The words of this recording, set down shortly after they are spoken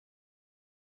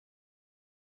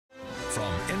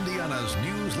Indiana's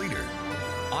news leader.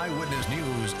 Eyewitness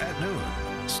News at noon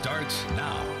starts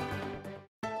now.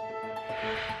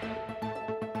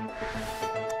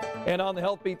 And on the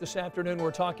Health Beat this afternoon,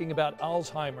 we're talking about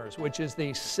Alzheimer's, which is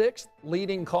the 6th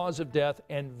leading cause of death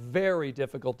and very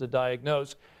difficult to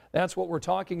diagnose. That's what we're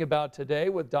talking about today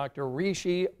with Dr.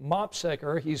 Rishi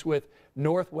Mhapsekar. He's with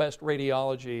Northwest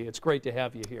Radiology. It's great to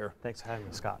have you here. Thanks for having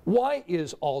me, Scott. Why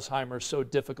is Alzheimer's so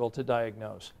difficult to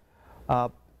diagnose?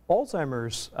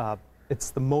 Alzheimer's, it's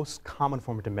the most common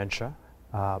form of dementia.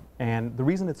 And the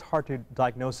reason it's hard to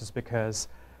diagnose is because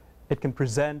it can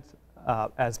present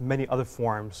as many other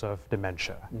forms of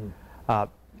dementia.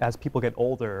 As people get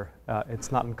older,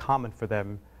 it's not uncommon for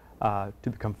them to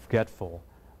become forgetful.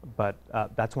 But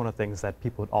that's one of the things that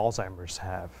people with Alzheimer's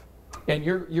have. And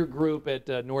your group at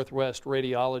Northwest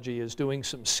Radiology is doing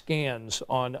some scans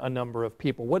on a number of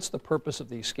people. What's the purpose of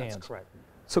these scans? That's correct.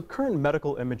 So current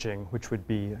medical imaging, which would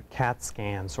be CAT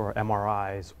scans or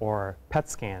MRIs or PET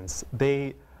scans,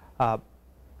 their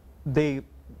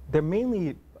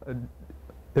main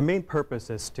purpose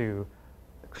is to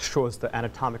show us the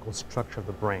anatomical structure of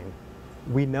the brain.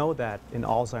 We know that in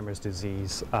Alzheimer's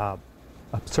disease, a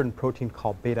certain protein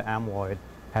called beta amyloid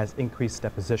has increased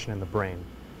deposition in the brain.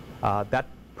 That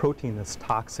protein is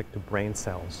toxic to brain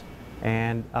cells.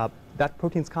 And that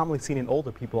protein is commonly seen in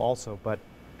older people also, but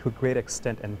to a great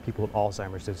extent in people with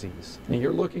Alzheimer's disease. And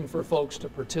you're looking for folks to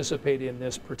participate in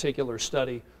this particular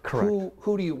study. Correct.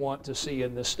 Who do you want to see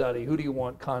in this study? Who do you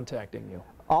want contacting you?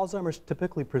 Alzheimer's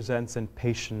typically presents in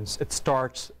patients, it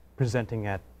starts presenting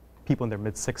at people in their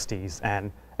mid-60s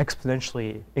and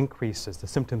exponentially increases, the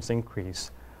symptoms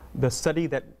increase. The study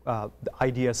that, the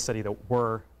IDEA study that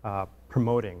we're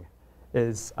promoting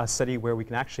is a study where we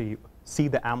can actually see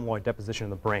the amyloid deposition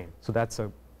in the brain. So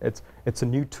it's a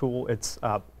new tool, it's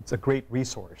a great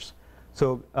resource.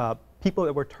 So people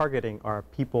that we're targeting are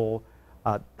people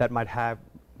that might have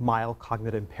mild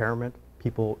cognitive impairment,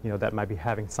 people that might be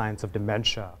having signs of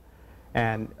dementia.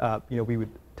 And we would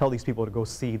tell these people to go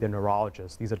see the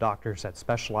neurologist. These are doctors that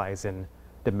specialize in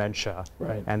dementia,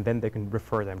 right. And then they can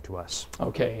refer them to us.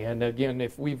 Okay, and again,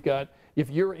 if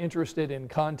you're interested in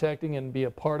contacting and be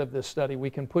a part of this study,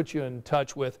 we can put you in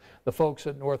touch with the folks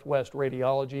at Northwest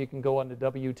Radiology. You can go on to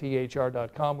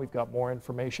WTHR.com. We've got more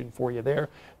information for you there.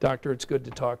 Doctor, it's good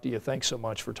to talk to you. Thanks so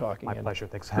much for talking. My pleasure.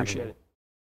 Thanks for having me. Appreciate it.